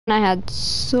I had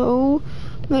so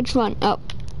much fun. Oh.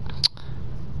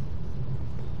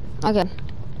 Okay.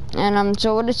 And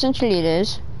so what essentially it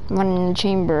is, one in the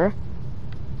chamber.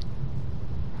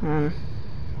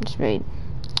 Just wait.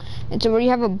 It's where you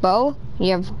have a bow,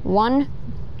 you have one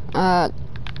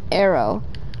arrow,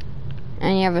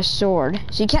 and you have a sword.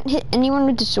 So you can't hit anyone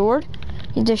with the sword.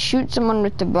 You just shoot someone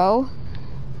with the bow,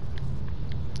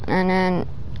 and then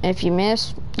if you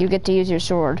miss, you get to use your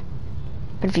sword.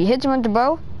 But if you hit someone with the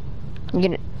bow,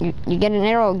 you get an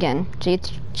arrow again. So you have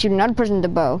to shoot another person with the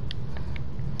bow.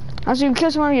 Also, if you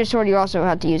kill someone with your sword, you also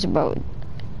have to use a bow.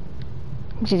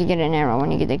 Because you get an arrow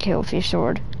when you get the kill with your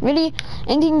sword. Really,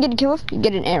 anything you can get a kill with, you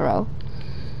get an arrow.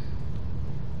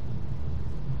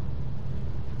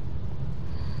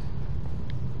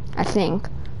 I think.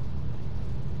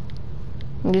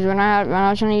 Because when I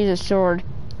was trying to use a sword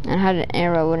and I had an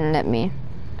arrow, it wouldn't let me.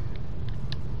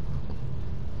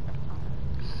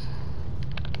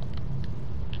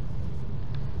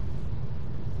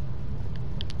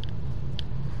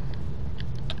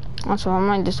 Also, I'm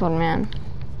like this one man.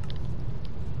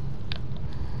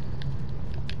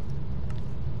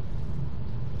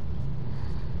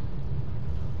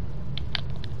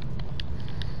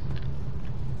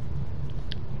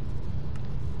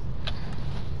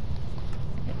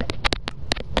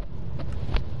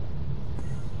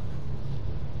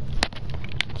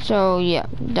 So yeah,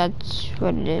 that's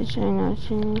what it is. Yeah, I'm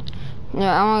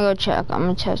gonna go check. I'm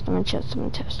gonna test.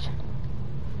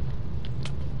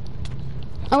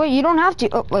 Oh wait, you don't have to.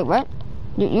 Oh wait, what?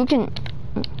 You can.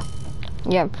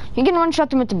 Yeah, you can one shot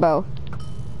them with the bow.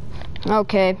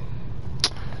 Okay.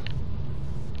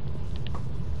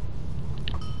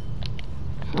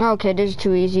 Okay, this is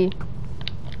too easy.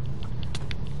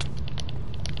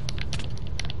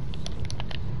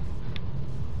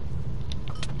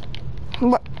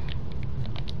 What?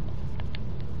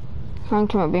 Someone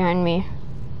came up behind me.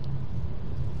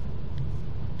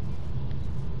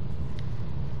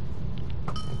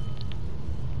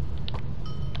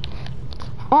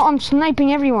 Oh, I'm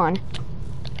sniping everyone.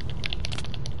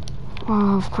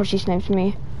 Oh, of course he snipes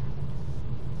me.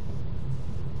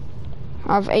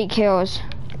 I have 8 kills.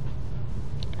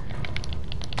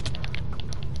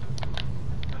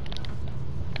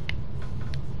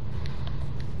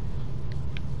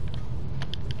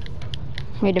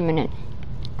 Wait a minute.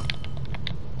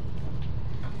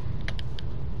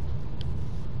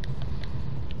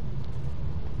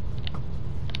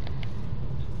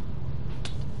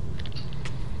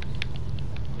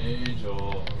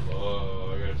 Angel,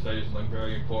 I gotta tell you something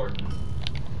very important.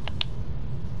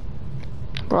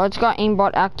 Bro, it's got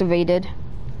aimbot activated.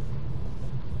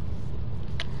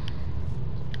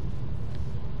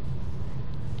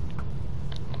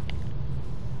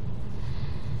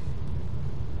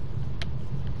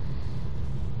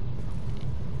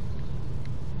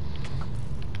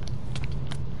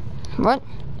 What?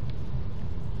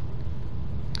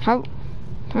 How?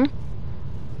 Huh?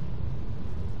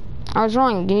 I was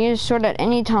wrong. You can use a sword at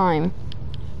any time.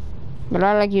 But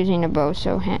I like using a bow,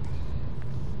 so I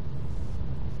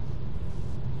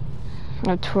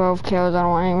have 12 kills. I don't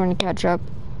want anyone to catch up.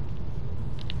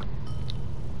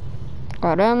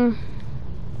 Got him.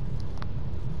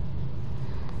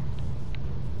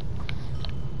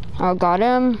 Oh, got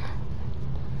him.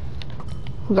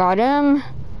 Got him.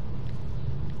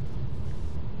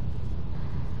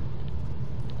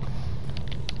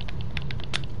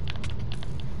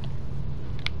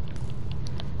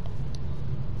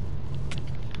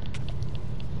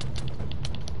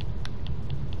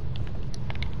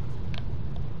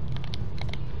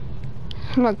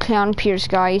 I'm a clown Pierce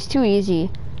guy. He's too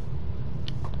easy.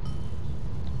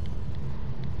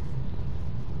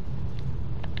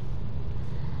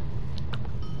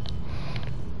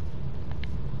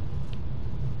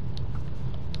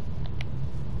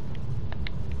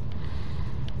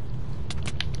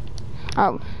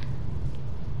 Oh.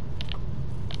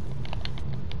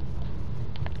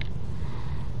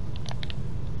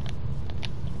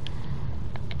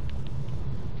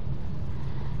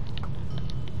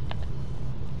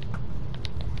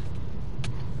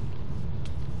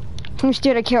 Let me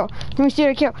steal a kill. Let me steal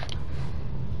a kill.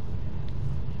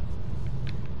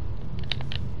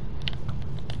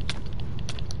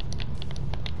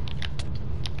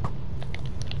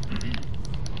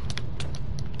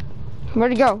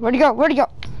 Where'd he go? Where'd he go? Where'd he go?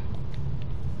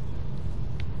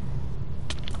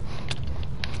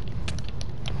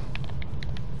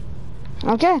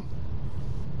 Okay.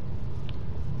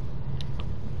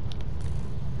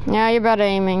 Yeah, you're bad at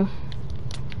aiming.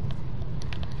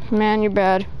 Man, you're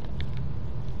bad.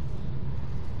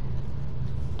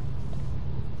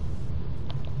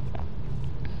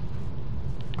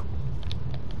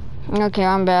 Okay,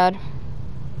 I'm bad.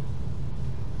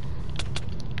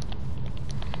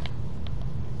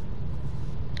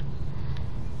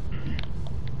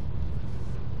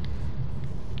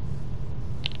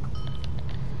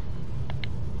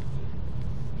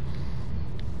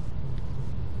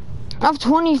 I have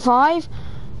 25?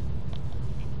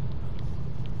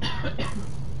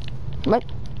 What?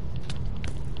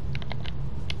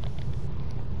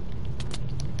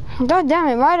 God damn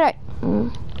it, why did I...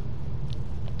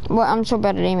 What, I'm so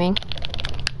bad at aiming.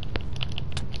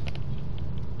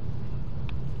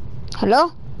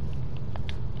 Hello?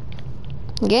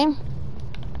 Game?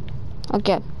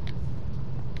 Okay.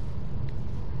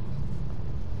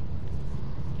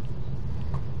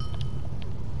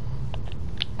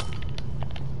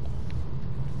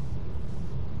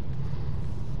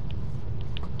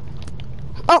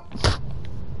 Oh!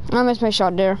 I missed my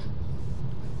shot there.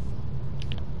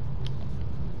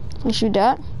 I shoot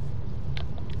that.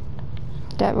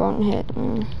 That won't hit.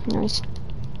 Nice.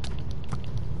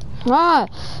 Ah!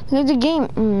 Look at the game.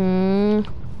 I'm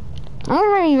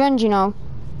gonna revenge, you know.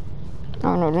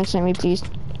 Oh no, don't send me, please.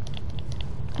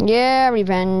 Yeah,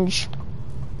 revenge.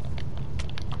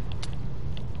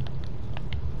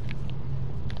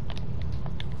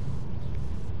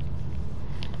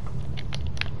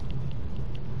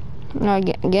 No,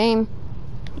 game.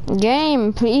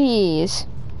 Game, please.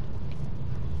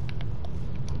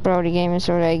 Bro, the game is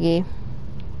so laggy.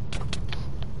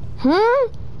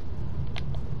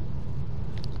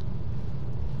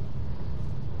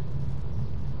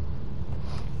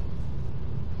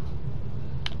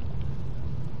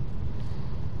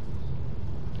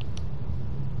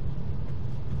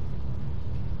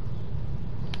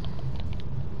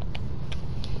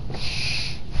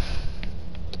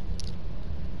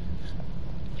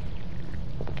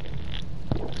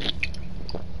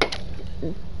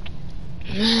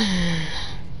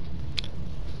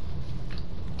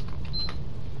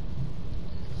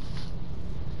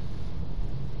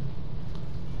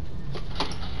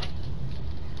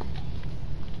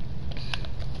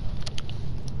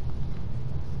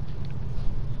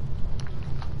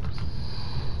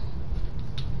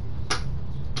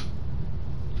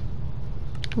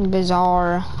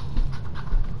 Bizarre.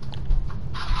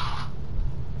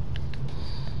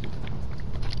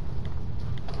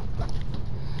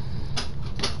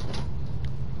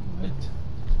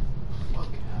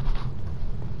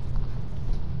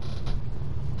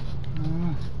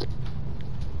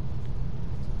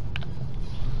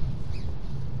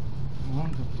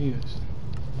 I'm confused.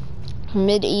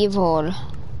 Medieval.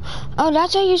 Oh,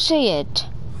 that's how you say it.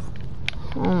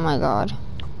 Oh my god.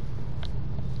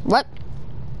 What?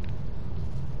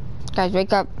 Guys,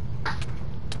 wake up.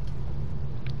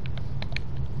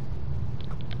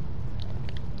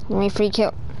 Give me a free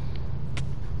kill.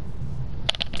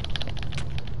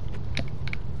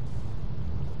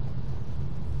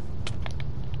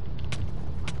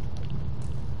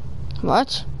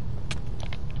 What?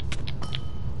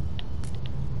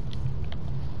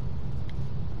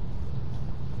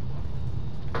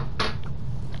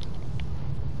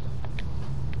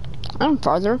 I'm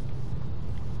farther.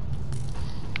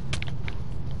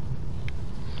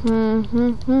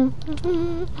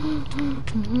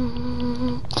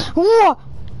 Whoa!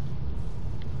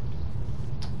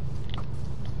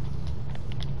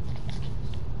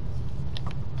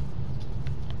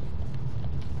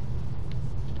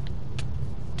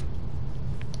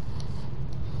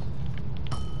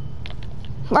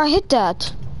 I hit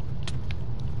that.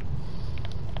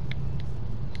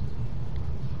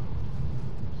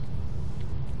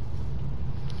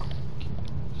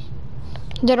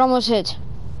 That almost hit.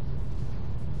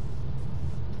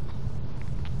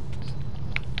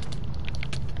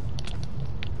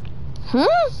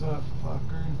 What's up,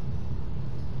 fucker?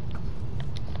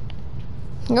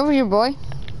 Get over here, boy.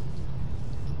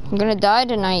 I'm gonna die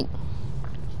tonight.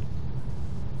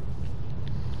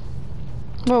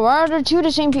 Bro, why are there two of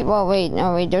the same people? Oh, wait,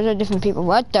 no, wait, those are different people.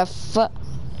 What the fuck?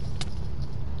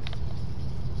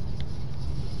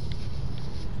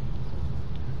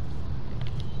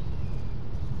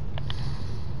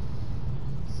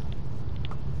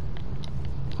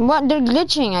 What? They're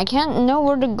glitching. I can't know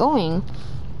where they're going.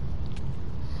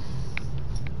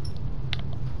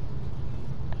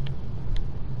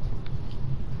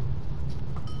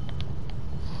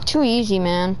 Too easy,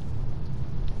 man.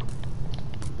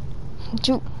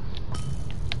 Too...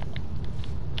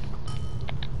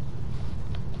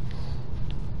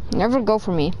 Never go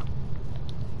for me.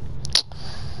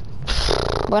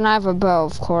 When I have a bow,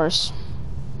 of course.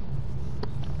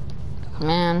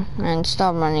 Man,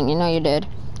 stop running. You know you did.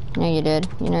 You know you did.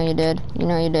 You know you did. You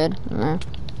know you did.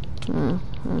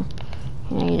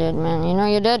 Yeah, you did, man. You know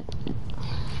you did.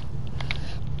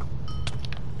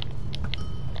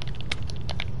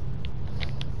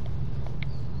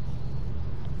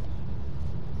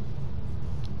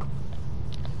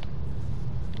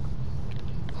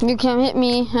 You can't hit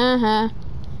me, haha.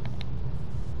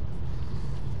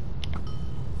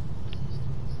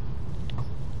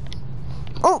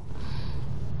 Oh!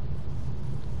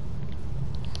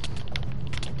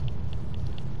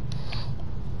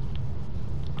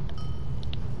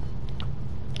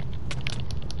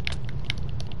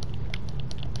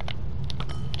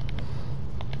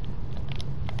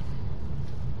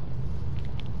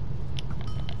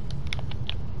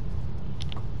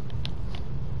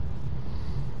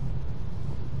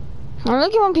 I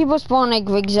like it when people spawn like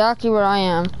exactly where I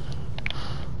am.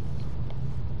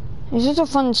 It's just so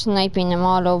fun sniping them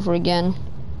all over again.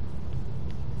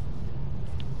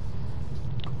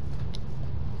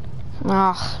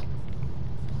 Ah.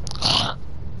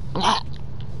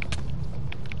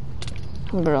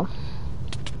 Bro.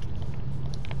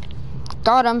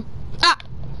 Got him. Ah!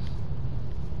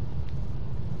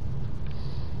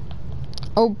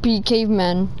 OP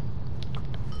caveman.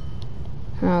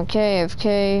 Okay,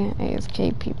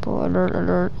 AFK people, alert,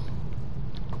 alert.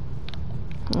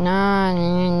 Nah,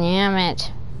 damn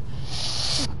it.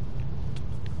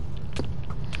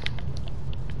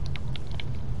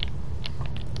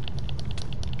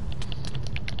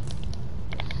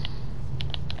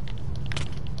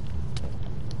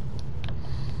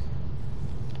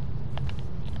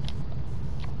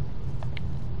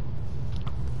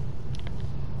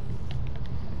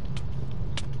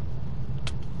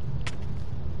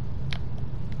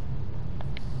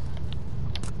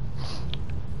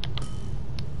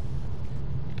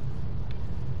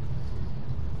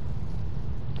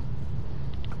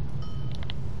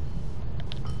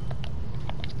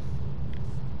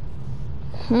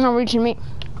 You're not reaching me.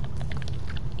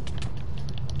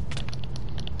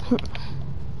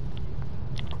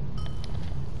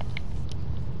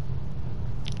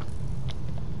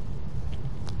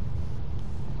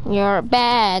 You're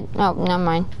bad. Oh, never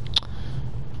mind.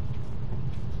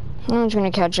 No one's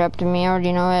gonna catch up to me. I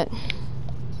already know it.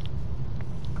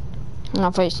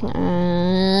 No face.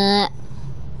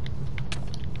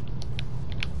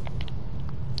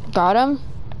 Got him.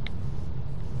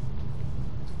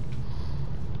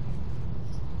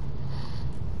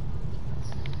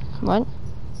 What?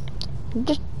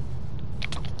 Just.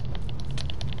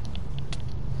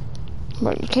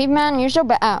 What, caveman? You're so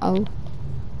bad. Uh-oh.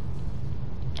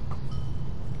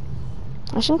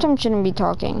 I sometimes shouldn't be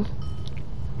talking.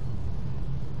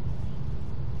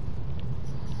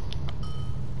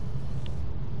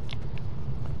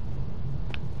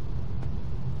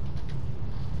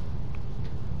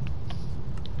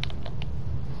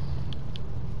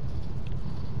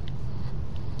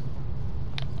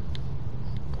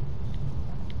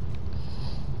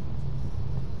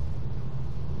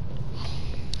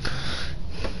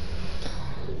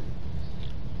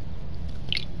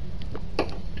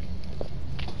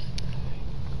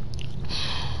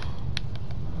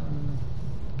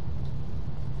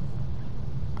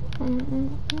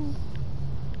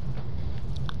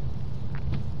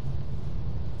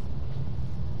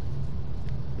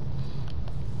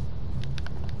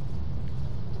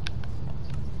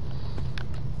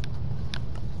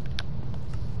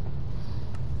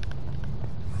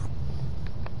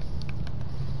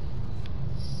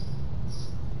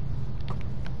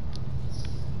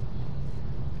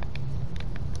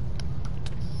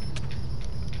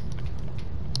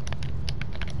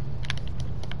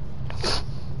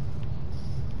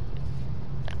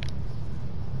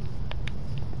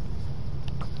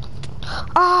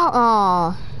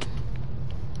 Oh,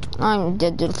 I'm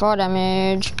dead to the fall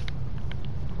damage.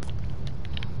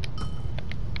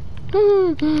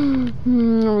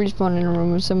 Respawn in a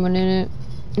room with someone in it.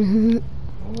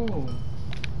 Oh.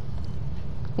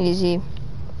 Easy.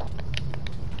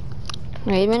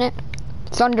 Wait a minute.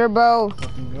 Thunderbow.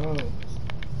 Fucking go.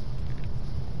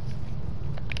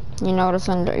 You know what a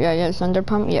thunder? Yeah, thunder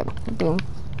pump. Yep. Boom.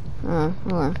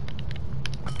 Okay.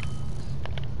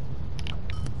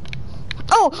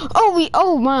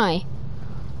 Oh my.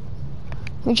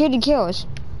 We traded kills.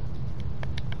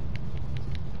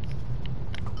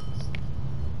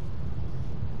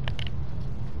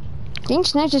 Being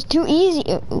sniped is too easy.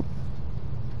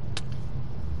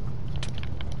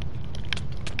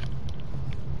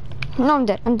 No, I'm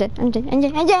dead.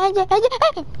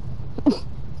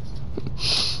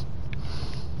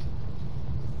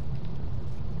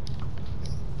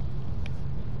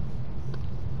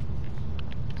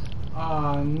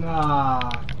 Oh, nah.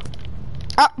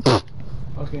 Oh.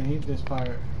 Okay, hit this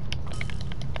pirate.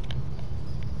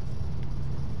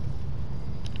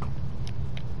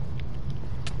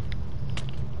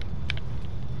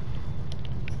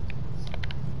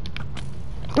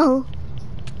 Oh.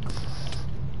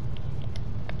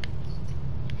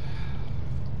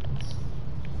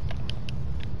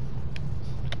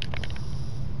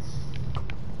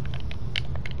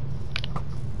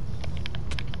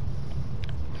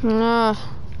 No.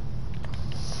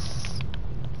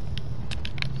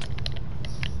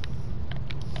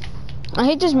 I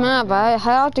hate this map. I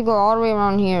have to go all the way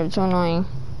around here. It's so annoying.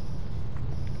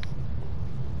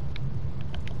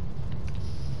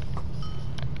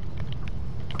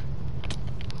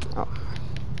 Oh.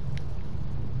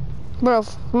 Bro,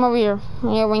 come over here.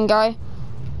 Yeah, wing guy.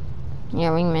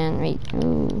 Yeah, wingman. Wait.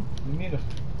 Ooh. You need a.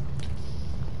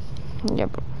 Yeah,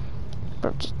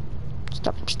 bro, just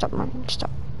stop running. Stop.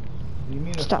 You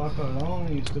need to Stop. fuck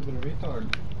alone, you stupid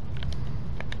retard.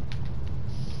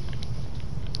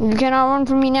 You cannot run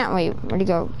from me now. Wait, where'd he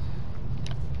go?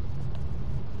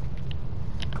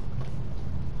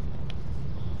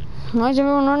 Why is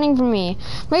everyone running from me?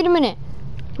 Wait a minute.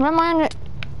 Where am I under?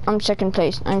 I'm second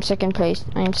place. I'm second place.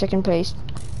 I am second place.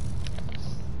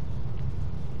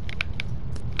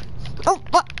 Oh,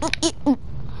 what?